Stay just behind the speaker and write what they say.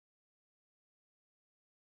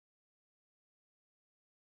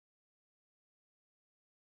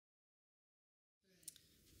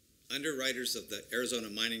Underwriters of the Arizona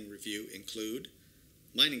Mining Review include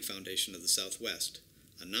Mining Foundation of the Southwest,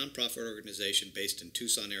 a nonprofit organization based in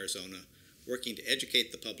Tucson, Arizona, working to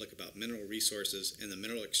educate the public about mineral resources and the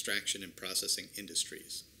mineral extraction and processing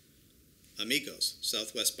industries. Amigos,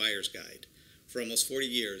 Southwest Buyer's Guide. For almost 40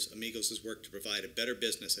 years, Amigos has worked to provide a better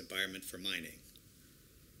business environment for mining.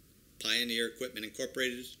 Pioneer Equipment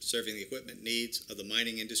Incorporated, serving the equipment needs of the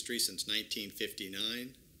mining industry since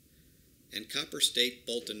 1959. And Copper State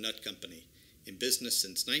Poulton Nut Company, in business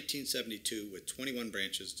since 1972 with 21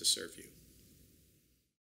 branches to serve you.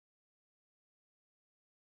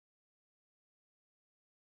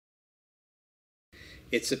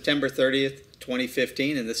 It's September 30th,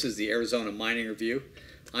 2015, and this is the Arizona Mining Review.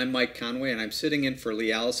 I'm Mike Conway, and I'm sitting in for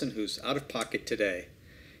Lee Allison, who's out of pocket today.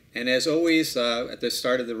 And as always, at the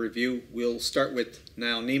start of the review, we'll start with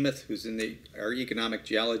Nyal Niemuth, who's our Economic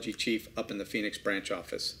Geology Chief up in the Phoenix branch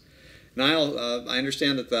office. Nyal, I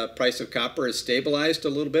understand that the price of copper has stabilized a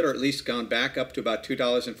little bit, or at least gone back up to about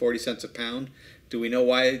 $2.40 a pound. Do we know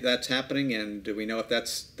why that's happening, and do we know if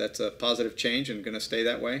that's a positive change and going to stay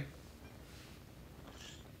that way?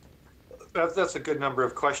 That's a good number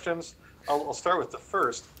of questions. I'll start with the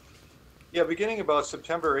first. Yeah, beginning about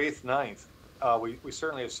September 8th, 9th, we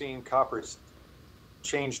certainly have seen copper's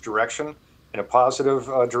change direction in a positive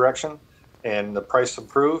direction and the price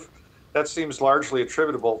improve. That seems largely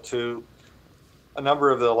attributable to a number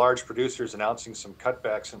of the large producers announcing some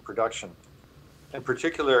cutbacks in production. In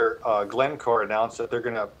particular, Glencore announced that they're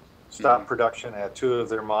going to stop production at two of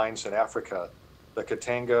their mines in Africa, the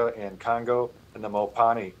Katanga in Congo and the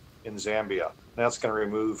Mopani in Zambia. And that's going to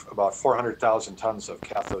remove about 400,000 tons of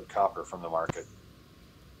cathode copper from the market.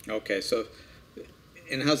 Okay, so,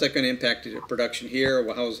 and how's that going to impact production here?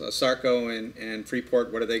 Well, how's Sarco and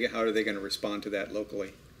Freeport, how are they going to respond to that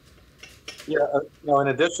locally? Yeah, in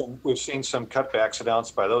addition, we've seen some cutbacks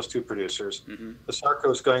announced by those two producers. The Sarco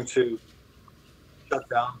is going to shut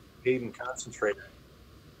down Hayden concentrator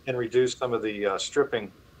and reduce some of the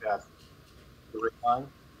stripping at the rig mine.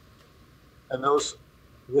 And those,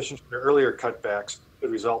 in addition to the earlier cutbacks, could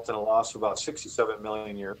result in a loss of about 67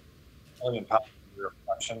 million pounds a year of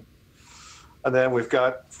production. And then we've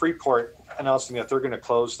got Freeport announcing that they're going to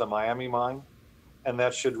close the Miami mine, and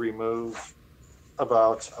that should remove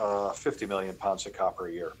about 50 million pounds of copper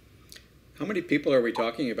a year. How many people are we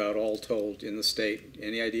talking about all told in the state?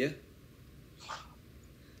 Any idea?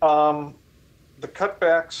 The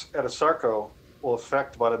cutbacks at Asarco will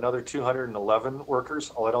affect about another 211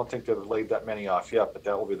 workers. I don't think they've laid that many off yet, but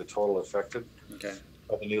that will be the total affected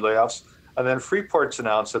by the new layoffs. And then Freeport's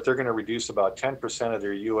announced that they're going to reduce about 10% of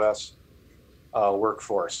their U.S.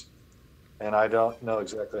 Workforce. And I don't know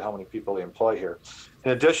exactly how many people they employ here.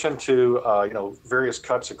 In addition to various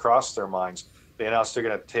cuts across their mines, they announced they're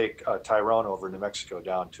going to take Tyrone over New Mexico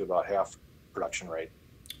down to about half production rate.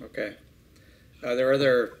 Okay. Are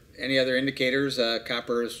there any other indicators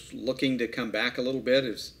copper is looking to come back a little bit?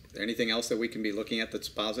 Is there anything else that we can be looking at that's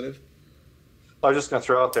positive? I was just going to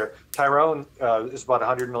throw out there, Tyrone is about a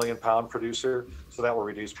 100 million pound producer, so that will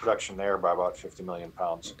reduce production there by about 50 million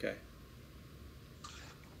pounds. Okay.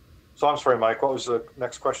 So I'm sorry, Mike, what was the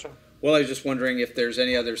next question? Well, I was just wondering if there's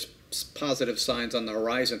any other positive signs on the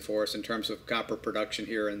horizon for us in terms of copper production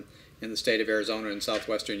here in the state of Arizona and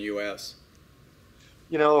southwestern U.S.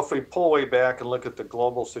 If we pull way back and look at the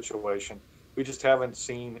global situation, we just haven't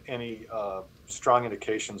seen any strong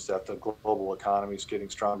indications that the global economy is getting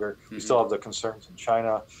stronger. We still have the concerns in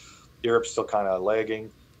China. Europe's still kind of lagging.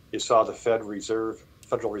 You saw the Federal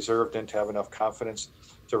Reserve didn't have enough confidence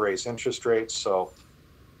to raise interest rates. So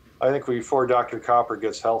I think before Dr. Copper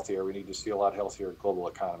gets healthier, we need to see a lot healthier global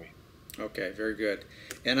economy. Okay, very good.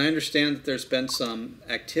 And I understand that there's been some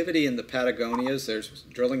activity in the Patagonias. There's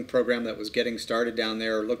a drilling program that was getting started down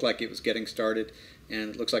there, or looked like it was getting started,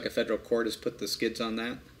 and it looks like a federal court has put the skids on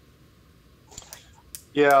that.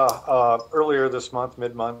 Yeah, earlier this month,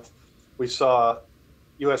 mid-month, we saw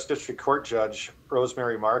U.S. District Court Judge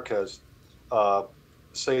Rosemary Marquez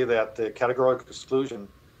say that the categorical exclusion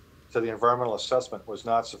to the environmental assessment was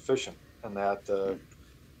not sufficient, and that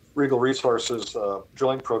Regal Resources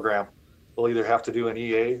drilling program will either have to do an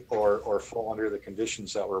EA or fall under the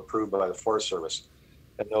conditions that were approved by the Forest Service.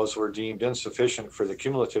 And those were deemed insufficient for the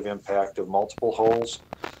cumulative impact of multiple holes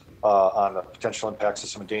on the potential impacts of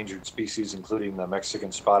some endangered species, including the Mexican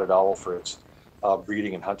spotted owl for its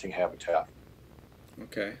breeding and hunting habitat.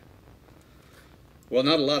 Okay. Well,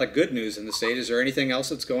 not a lot of good news in the state. Is there anything else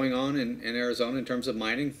that's going on in Arizona in terms of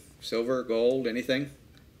mining? Silver, gold, anything?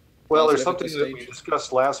 Well, there's something that we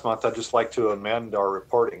discussed last month I'd just like to amend our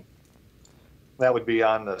reporting. That would be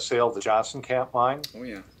on the sale of the Johnson Camp mine. Oh,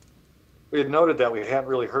 yeah. we had noted that we hadn't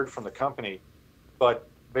really heard from the company, but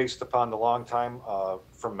based upon the long time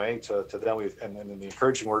from May to then, and the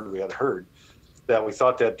encouraging word we had heard, that we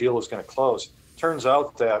thought that deal was going to close. Turns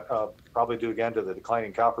out that probably due again to the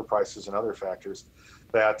declining copper prices and other factors,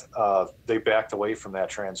 that they backed away from that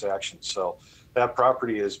transaction. So that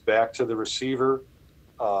property is back to the receiver,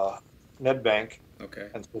 Nedbank. Okay.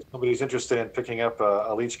 And so if somebody's interested in picking up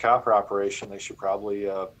a leach copper operation, they should probably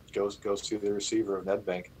go to the receiver of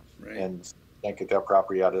Nedbank, Right. and get that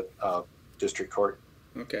property out of district court.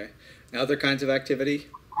 Okay. Other kinds of activity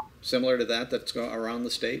similar to that that's going around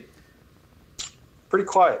the state? Pretty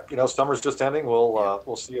quiet. Summer's just ending.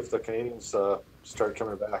 We'll see if the Canadians start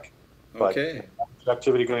coming back. Okay. But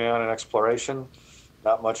activity going on in exploration.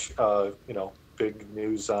 Not much, big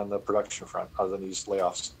news on the production front other than these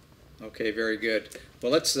layoffs. Okay, very good.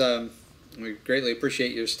 Well, we greatly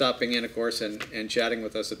appreciate you stopping in, of course, and chatting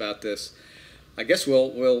with us about this. I guess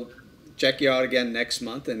we'll check you out again next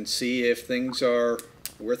month and see if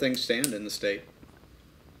where things stand in the state.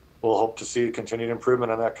 We'll hope to see continued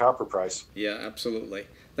improvement on that copper price. Yeah, absolutely.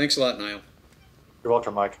 Thanks a lot, Niall. You're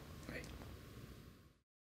welcome, Mike. Bye.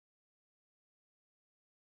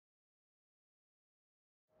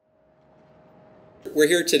 We're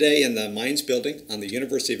here today in the Mines Building on the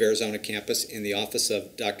University of Arizona campus in the office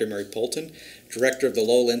of Dr. Mary Poulton, Director of the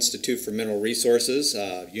Lowell Institute for Mineral Resources,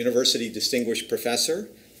 University Distinguished Professor,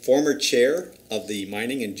 former Chair of the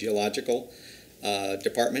Mining and Geological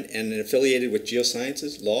Department, and affiliated with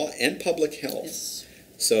Geosciences, Law, and Public Health. Yes.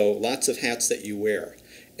 So lots of hats that you wear.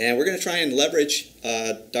 And we're going to try and leverage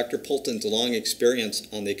Dr. Poulton's long experience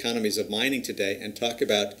on the economies of mining today and talk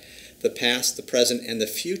about the past, the present, and the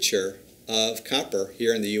future of copper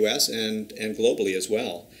here in the U.S. and globally as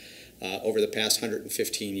well over the past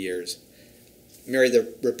 115 years. Mary,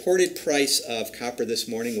 the reported price of copper this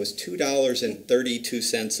morning was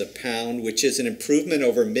 $2.32 a pound, which is an improvement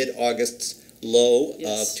over mid-August's low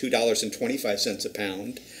Yes. of $2.25 a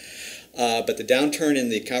pound. But the downturn in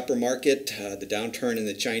the copper market, the downturn in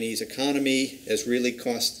the Chinese economy has really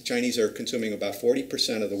cost, the Chinese are consuming about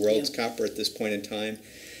 40% of the world's copper at this point in time,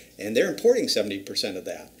 and they're importing 70% of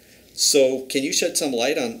that. So can you shed some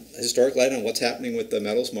historic light on what's happening with the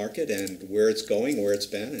metals market and where it's going, where it's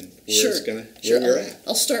been, and where we're at?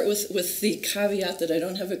 I'll start with the caveat that I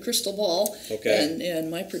don't have a crystal ball, Okay. and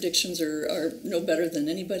my predictions are no better than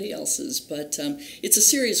anybody else's. But it's a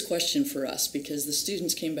serious question for us because the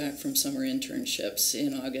students came back from summer internships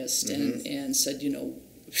in August and said,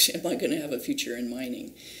 am I going to have a future in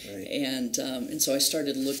mining? Right. And so I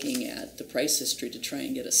started looking at the price history to try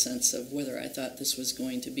and get a sense of whether I thought this was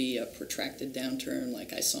going to be a protracted downturn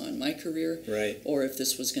like I saw in my career, Right. or if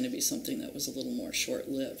this was going to be something that was a little more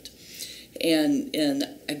short-lived. And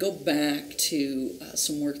I go back to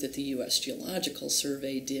some work that the U.S. Geological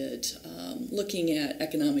Survey did looking at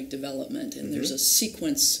economic development, and there's a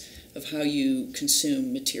sequence of how you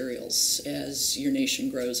consume materials as your nation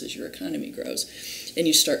grows, as your economy grows. And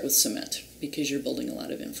you start with cement because you're building a lot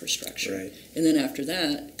of infrastructure. Right. And then after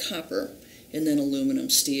that, copper, and then aluminum,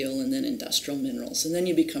 steel, and then industrial minerals. And then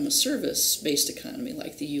you become a service-based economy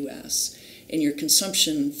like the U.S., and your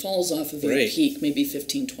consumption falls off of your peak, maybe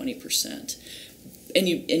 15-20%. And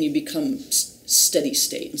you become steady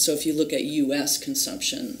state. And so if you look at U.S.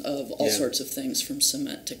 consumption of all sorts of things from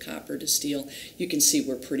cement to copper to steel, you can see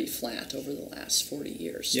we're pretty flat over the last 40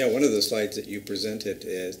 years. Yeah, one of the slides that you presented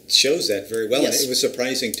shows that very well. Yes. And it was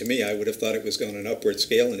surprising to me. I would have thought it was going an upward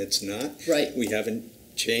scale, and it's not. Right. We haven't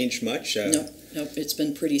changed much. Nope, it's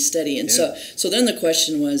been pretty steady. And so then the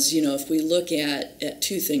question was, if we look at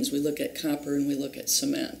two things, we look at copper and we look at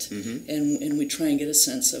cement, and we try and get a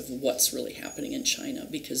sense of what's really happening in China,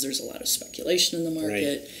 because there's a lot of speculation in the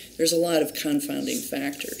market. Right. There's a lot of confounding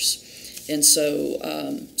factors. And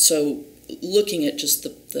so looking at just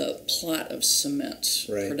the plot of cement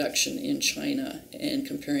production in China and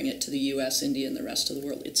comparing it to the U.S., India, and the rest of the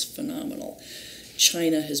world, it's phenomenal.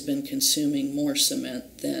 China has been consuming more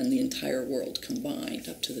cement than the entire world combined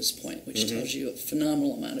up to this point, which tells you a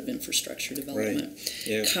phenomenal amount of infrastructure development. Right.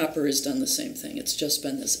 Yeah. Copper has done the same thing. It's just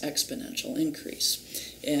been this exponential increase.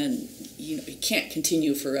 And, you can't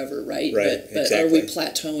continue forever, right? Right, But exactly. are we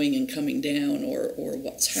plateauing and coming down, or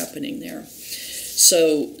what's happening there?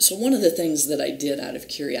 So one of the things that I did out of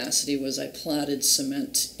curiosity was I plotted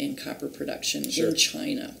cement and copper production in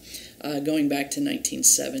China. Going back to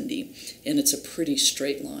 1970, and it's a pretty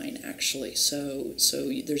straight line, actually. So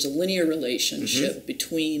there's a linear relationship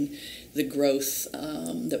between the growth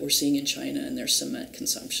that we're seeing in China and their cement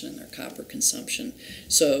consumption and their copper consumption.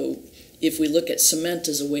 So if we look at cement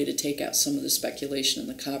as a way to take out some of the speculation in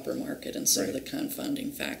the copper market and some of the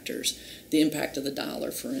confounding factors, the impact of the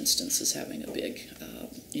dollar, for instance, is having a big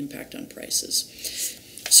impact on prices.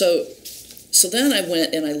 So then I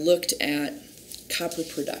went and I looked at copper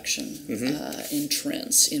production and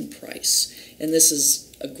trends in price. And this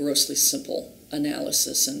is a grossly simple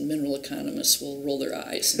analysis, and mineral economists will roll their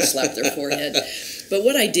eyes and slap their forehead. But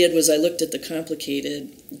what I did was I looked at the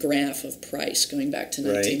complicated graph of price going back to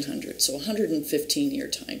 1900, so a 115-year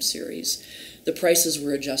time series. The prices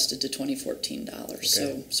were adjusted to 2014 dollars,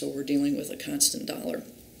 so we're dealing with a constant dollar.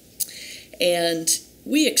 And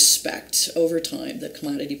we expect over time that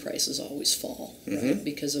commodity prices always fall, right,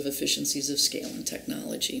 because of efficiencies of scale and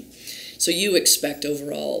technology. So you expect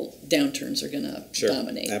overall downturns are going to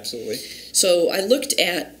dominate. Absolutely. So I looked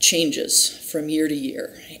at changes from year to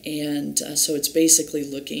year, and so it's basically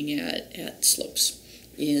looking at slopes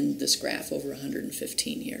in this graph over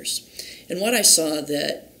 115 years. And what I saw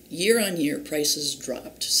that year on year prices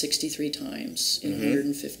dropped 63 times in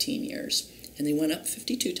 115 years. And they went up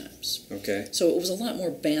 52 times. Okay. So it was a lot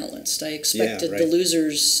more balanced. I expected the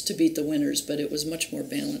losers to beat the winners, but it was much more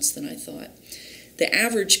balanced than I thought. The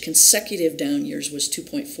average consecutive down years was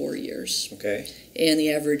 2.4 years. Okay. And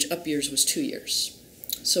the average up years was 2 years.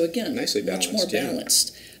 So again, nicely balanced, much more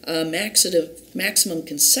balanced. Maximum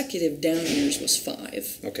consecutive down years was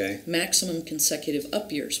 5. Okay. Maximum consecutive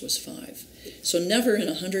up years was 5. So never in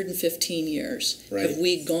 115 years have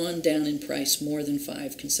we gone down in price more than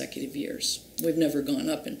 5 consecutive years. We've never gone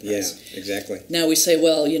up in price. Yeah, exactly. Now we say,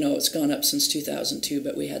 well, you know, it's gone up since 2002,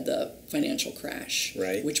 but we had the financial crash,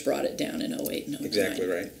 which brought it down in 08 and 09. Exactly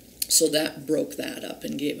right. So that broke that up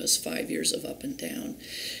and gave us 5 years of up and down.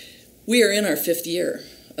 We are in our 5th year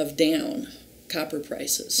of down copper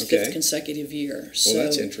prices, 5th consecutive year. So, well,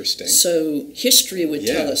 that's interesting. So history would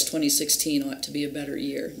tell us 2016 ought to be a better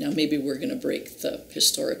year. Now maybe we're going to break the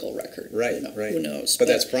historical record. Right, you know, who knows? But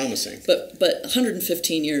that's promising. But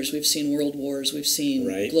 115 years, we've seen world wars, we've seen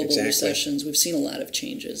global recessions, we've seen a lot of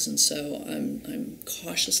changes, and so I'm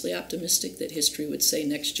cautiously optimistic that history would say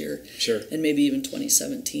next year and maybe even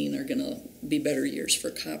 2017 are going to be better years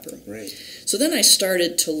for copper. Right. So then I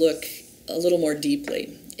started to look a little more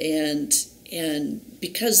deeply, and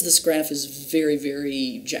because this graph is very,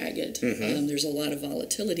 very jagged, there's a lot of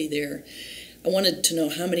volatility there, I wanted to know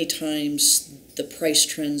how many times the price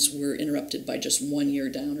trends were interrupted by just 1 year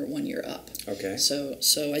down or 1 year up. Okay.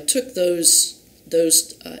 So I took those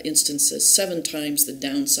instances. 7 times the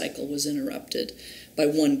down cycle was interrupted by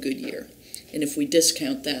 1 good year. And if we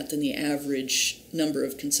discount that, then the average number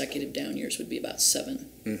of consecutive down years would be about 7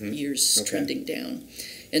 years trending down.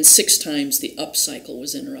 And 6 times the up cycle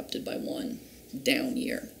was interrupted by 1 down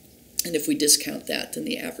year. And if we discount that, then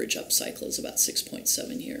the average up cycle is about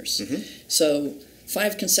 6.7 years. So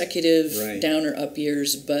 5 consecutive down or up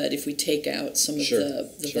years, but if we take out some of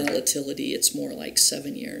the volatility, it's more like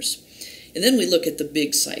 7 years. And then we look at the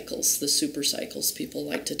big cycles, the super cycles people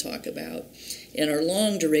like to talk about. And our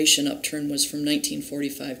long duration upturn was from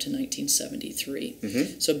 1945 to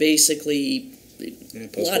 1973. So basically,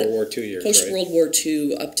 post-World War II years. Post-World War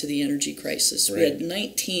II up to the energy crisis. We had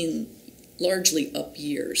 19 largely up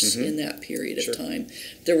years in that period of time.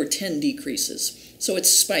 There were 10 decreases. So it's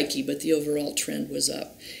spiky, but the overall trend was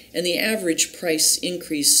up. And the average price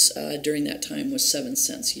increase during that time was 7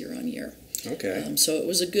 cents year on year. Okay. So it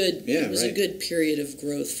was a good a good period of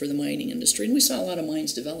growth for the mining industry, and we saw a lot of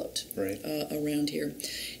mines developed around here.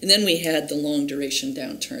 And then we had the long duration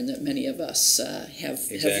downturn that many of us have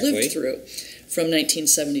lived through from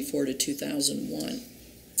 1974 to 2001.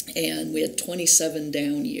 And we had 27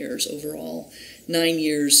 down years overall, 9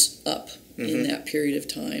 years up in that period of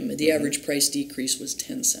time. The average price decrease was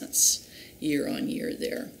 10 cents year on year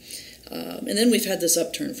there. And then we've had this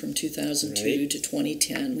upturn from 2002 to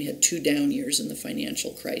 2010. We had 2 down years in the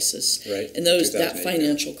financial crisis. And that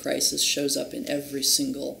financial crisis shows up in every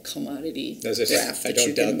single commodity graph that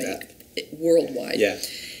you can make worldwide.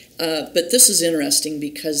 But this is interesting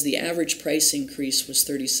because the average price increase was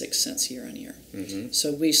 36 cents year on year.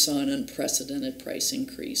 So we saw an unprecedented price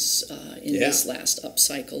increase in this last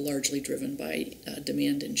upcycle, largely driven by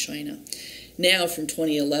demand in China. Now, from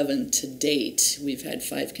 2011 to date, we've had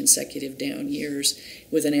 5 consecutive down years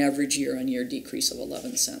with an average year-on-year decrease of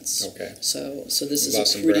 11 cents. Okay. So this is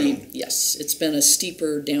a pretty, it's been a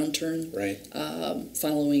steeper downturn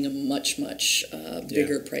following a much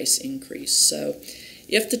bigger price increase. So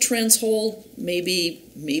If the trends hold, maybe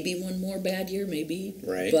one more bad year, maybe.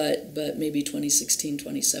 Right. But maybe 2016,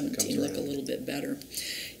 2017 look a around. little bit better.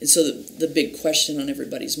 And so the big question on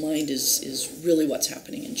everybody's mind is really what's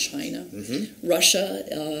happening in China. Mm-hmm.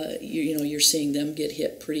 Russia, you're seeing them get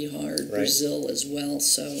hit pretty hard. Right. Brazil as well.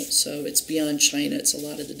 So it's beyond China. It's a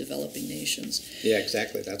lot of the developing nations. Yeah,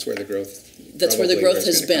 exactly. That's where the growth. That's where the probably growth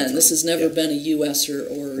is has gonna come been. This from. has never Yeah. been a U.S. or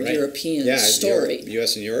Right. European story.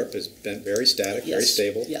 U.S. and Europe has been very static, very Yes.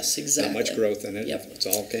 stable. Yes, exactly. Not much growth in it. Yep. It's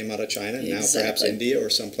all came out of China, and now perhaps Exactly. India or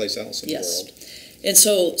someplace else in the world. And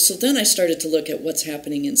so then I started to look at what's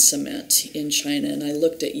happening in cement in China, and I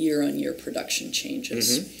looked at year-on-year production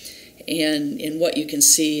changes. Mm-hmm. And what you can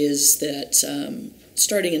see is that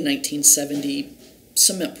starting in 1970,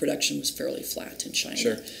 cement production was fairly flat in China.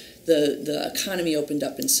 Sure. The economy opened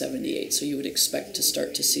up in 78, so you would expect to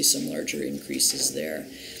start to see some larger increases there.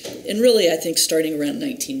 And really, I think starting around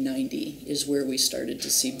 1990 is where we started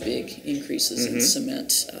to see big increases in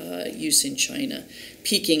cement use in China,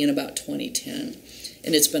 peaking in about 2010.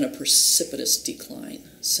 And it's been a precipitous decline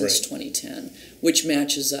since 2010, which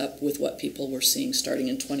matches up with what people were seeing starting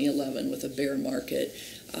in 2011 with a bear market,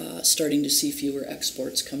 starting to see fewer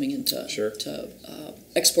exports coming into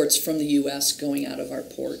exports from the U.S. going out of our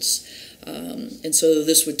ports. And so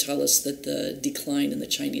this would tell us that the decline in the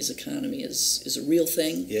Chinese economy is a real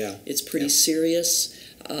thing. Yeah. It's pretty serious.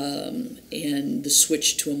 And the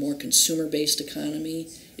switch to a more consumer-based economy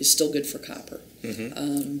is still good for copper.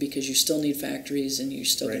 Because you still need factories and you're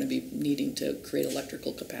still going to be needing to create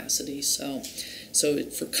electrical capacity. So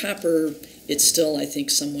for copper, it's still, I think,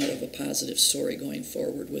 somewhat of a positive story going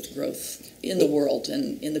forward with growth in the world.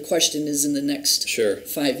 And the question is, in the next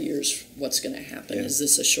 5 years, what's going to happen? Yeah. Is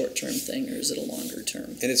this a short-term thing or is it a longer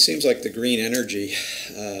term? And it seems like the green energy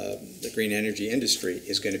industry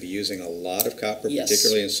is going to be using a lot of copper,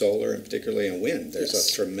 particularly in solar and particularly in wind. There's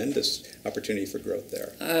a tremendous opportunity for growth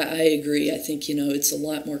there. I agree. I think, it's a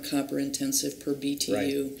lot more copper intensive per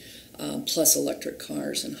BTU. Plus electric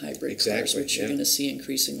cars and hybrid cars, which you're going to see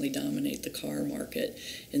increasingly dominate the car market.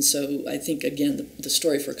 And so I think, again, the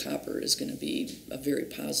story for copper is going to be a very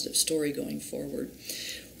positive story going forward.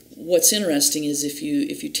 What's interesting is if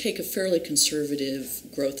you take a fairly conservative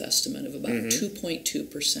growth estimate of about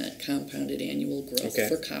 2.2% compounded annual growth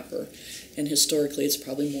for copper, and historically it's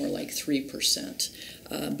probably more like 3%.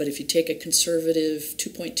 But if you take a conservative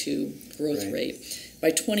 2.2 growth rate, by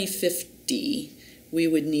 2050, we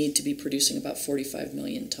would need to be producing about 45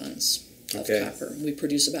 million tons of copper. We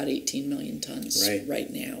produce about 18 million tons right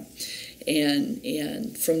now.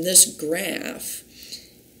 And from this graph,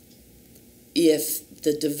 if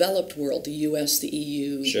the developed world, the U.S., the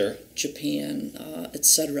EU, Japan,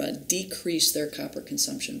 etc., decrease their copper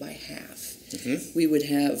consumption by half, we would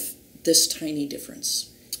have this tiny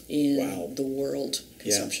difference in the world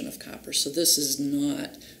consumption of copper. So this is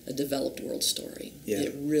not a developed world story.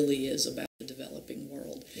 It really is about the developing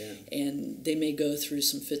world. And they may go through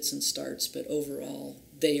some fits and starts, but overall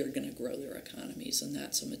they are going to grow their economies, and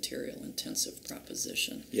that's a material intensive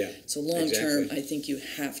proposition. So long term, I think you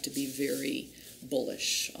have to be very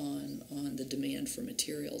bullish on the demand for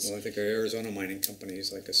materials. Well, I think our Arizona mining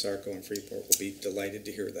companies like ASARCO and Freeport will be delighted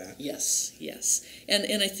to hear that. Yes.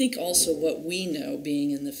 And I think also what we know, being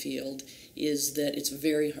in the field, is that it's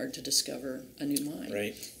very hard to discover a new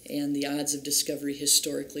mine. And the odds of discovery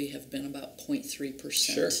historically have been about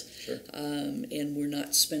 0.3%. And we're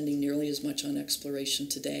not spending nearly as much on exploration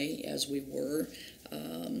today as we were.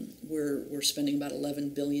 We're spending about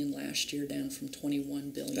 $11 billion last year, down from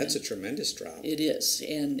 $21 billion. That's a tremendous drop. It is,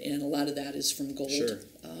 and a lot of that is from gold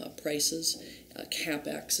prices.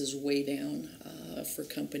 CapEx is way down for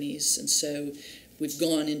companies, and so we've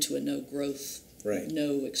gone into a no growth,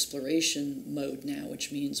 no exploration mode now,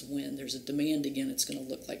 which means when there's a demand again, it's going to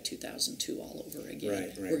look like 2002 all over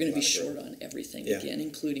again. We're going to be short on everything again,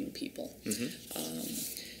 including people.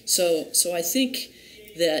 So I think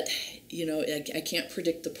that, I can't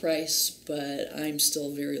predict the price, but I'm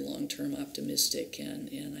still very long-term optimistic,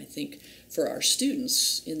 and I think for our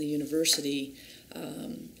students in the university,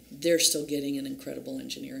 they're still getting an incredible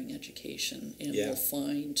engineering education and will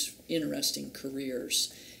find interesting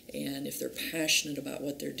careers. And if they're passionate about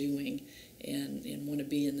what they're doing and want to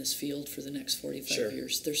be in this field for the next 45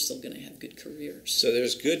 years, they're still going to have good careers. So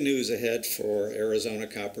there's good news ahead for Arizona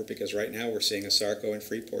Copper, because right now we're seeing ASARCO and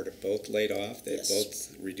Freeport have both laid off. They've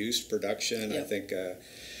both reduced production. I think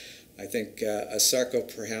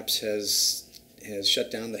ASARCO perhaps has has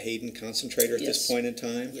shut down the Hayden concentrator at this point in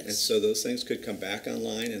time, Yes. and so those things could come back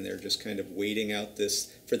online, and they're just kind of waiting out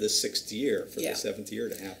this for the sixth year, for the seventh year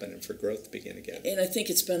to happen, and for growth to begin again. And I think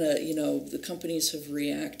it's been the companies have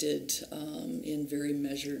reacted in very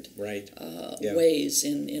measured ways,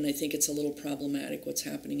 and I think it's a little problematic what's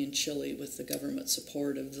happening in Chile with the government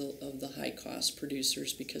support of the high cost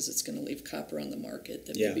producers, because it's going to leave copper on the market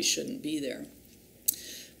that maybe shouldn't be there.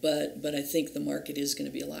 But I think the market is going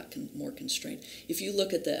to be a lot more constrained. If you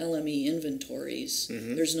look at the LME inventories,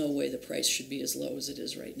 there's no way the price should be as low as it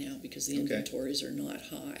is right now, because the inventories are not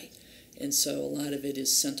high. And so a lot of it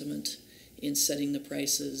is sentiment in setting the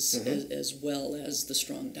prices, as well as the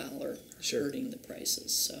strong dollar hurting the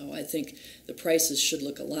prices. So I think the prices should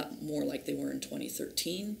look a lot more like they were in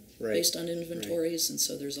 2013 based on inventories, and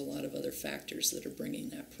so there's a lot of other factors that are bringing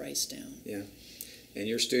that price down. Yeah. And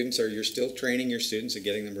your students you're still training your students and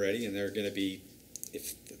getting them ready, and they're going to be,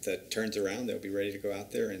 if that turns around, they'll be ready to go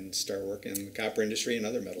out there and start working in the copper industry and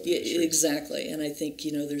other metal industries. Exactly, and I think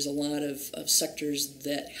there's a lot of sectors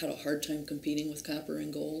that had a hard time competing with copper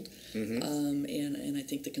and gold, and I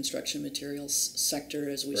think the construction materials sector,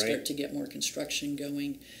 as we start to get more construction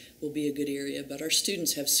going, will be a good area. But our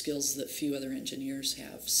students have skills that few other engineers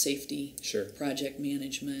have: safety, project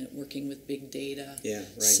management, working with big data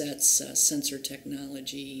sets, sensor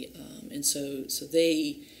technology, and so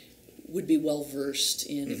they would be well versed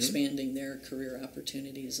in expanding their career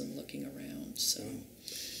opportunities and looking around. So,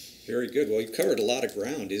 very good. Well, you've covered a lot of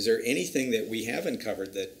ground. Is there anything that we haven't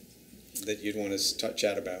covered that you'd want to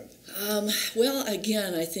chat about? Well,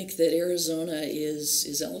 again, I think that Arizona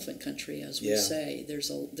is elephant country, as we say. There's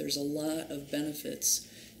a lot of benefits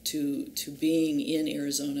to being in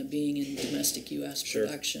Arizona, being in domestic U.S.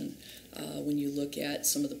 production. When you look at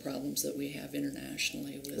some of the problems that we have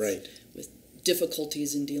internationally with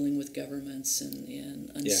difficulties in dealing with governments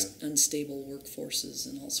and unstable workforces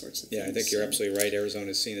and all sorts of things. Yeah, I think you're absolutely right.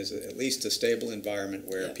 Arizona is seen as at least a stable environment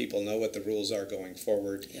where people know what the rules are going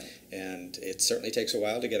forward, and it certainly takes a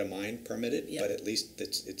while to get a mine permitted, but at least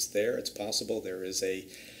it's there, it's possible. There's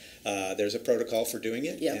a protocol for doing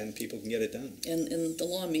it, and people can get it done. And the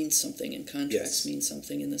law means something, and contracts mean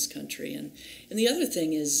something in this country. And the other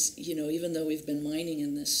thing is, even though we've been mining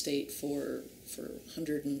in this state for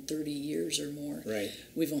 130 years or more,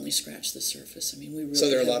 we've only scratched the surface. I mean, we really so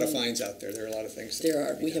there are a lot of finds out there. There are a lot of things. There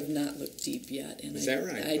are. We have not looked deep yet, and is that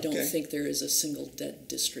right? I don't think there is a single dead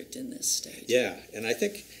district in this state. Yeah, and I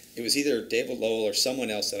think it was either David Lowell or someone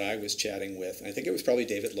else that I was chatting with. I think it was probably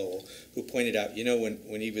David Lowell who pointed out,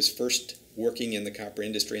 when he was first working in the copper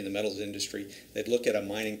industry and the metals industry, they'd look at a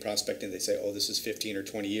mining prospect and they'd say, oh, this is 15 or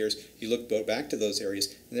 20 years. You go back to those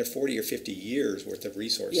areas, and there are 40 or 50 years worth of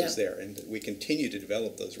resources there, and we continue to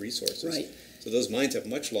develop those resources. So those mines have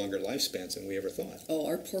much longer lifespans than we ever thought. Oh,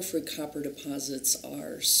 our porphyry copper deposits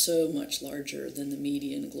are so much larger than the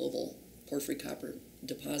median global porphyry copper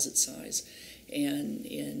deposit size. And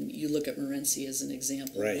you look at Morenci as an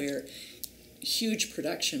example, where huge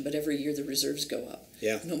production, but every year the reserves go up.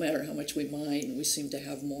 No matter how much we mine, we seem to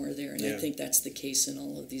have more there. And I think that's the case in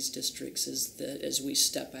all of these districts, is that as we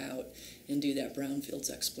step out and do that brownfields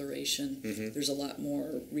exploration, there's a lot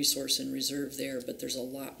more resource and reserve there, but there's a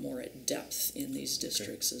lot more at depth in these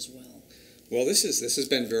districts as well. Well, this has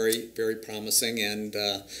been very, very promising and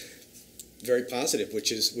very positive,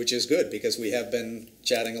 which is good, because we have been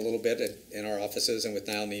chatting a little bit in our offices and with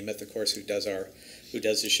Nyal Niemuth, of course, who does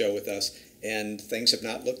the show with us, and things have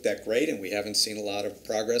not looked that great, and we haven't seen a lot of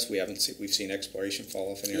progress. We've seen exploration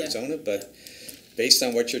fall off in Arizona, but based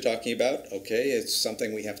on what you're talking about, it's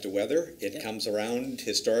something we have to weather. It comes around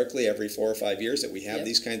historically every 4 or 5 years that we have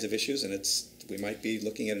these kinds of issues, and we might be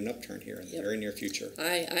looking at an upturn here in the very near future.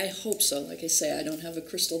 I hope so. Like I say, I don't have a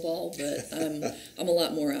crystal ball, but I'm a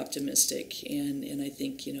lot more optimistic, and I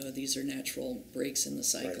think these are natural breaks in the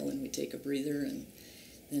cycle, and we take a breather and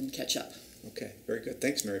then catch up. Okay, very good.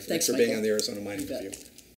 Thanks, Mary. Thanks for Michael. being on the Arizona Mining Review.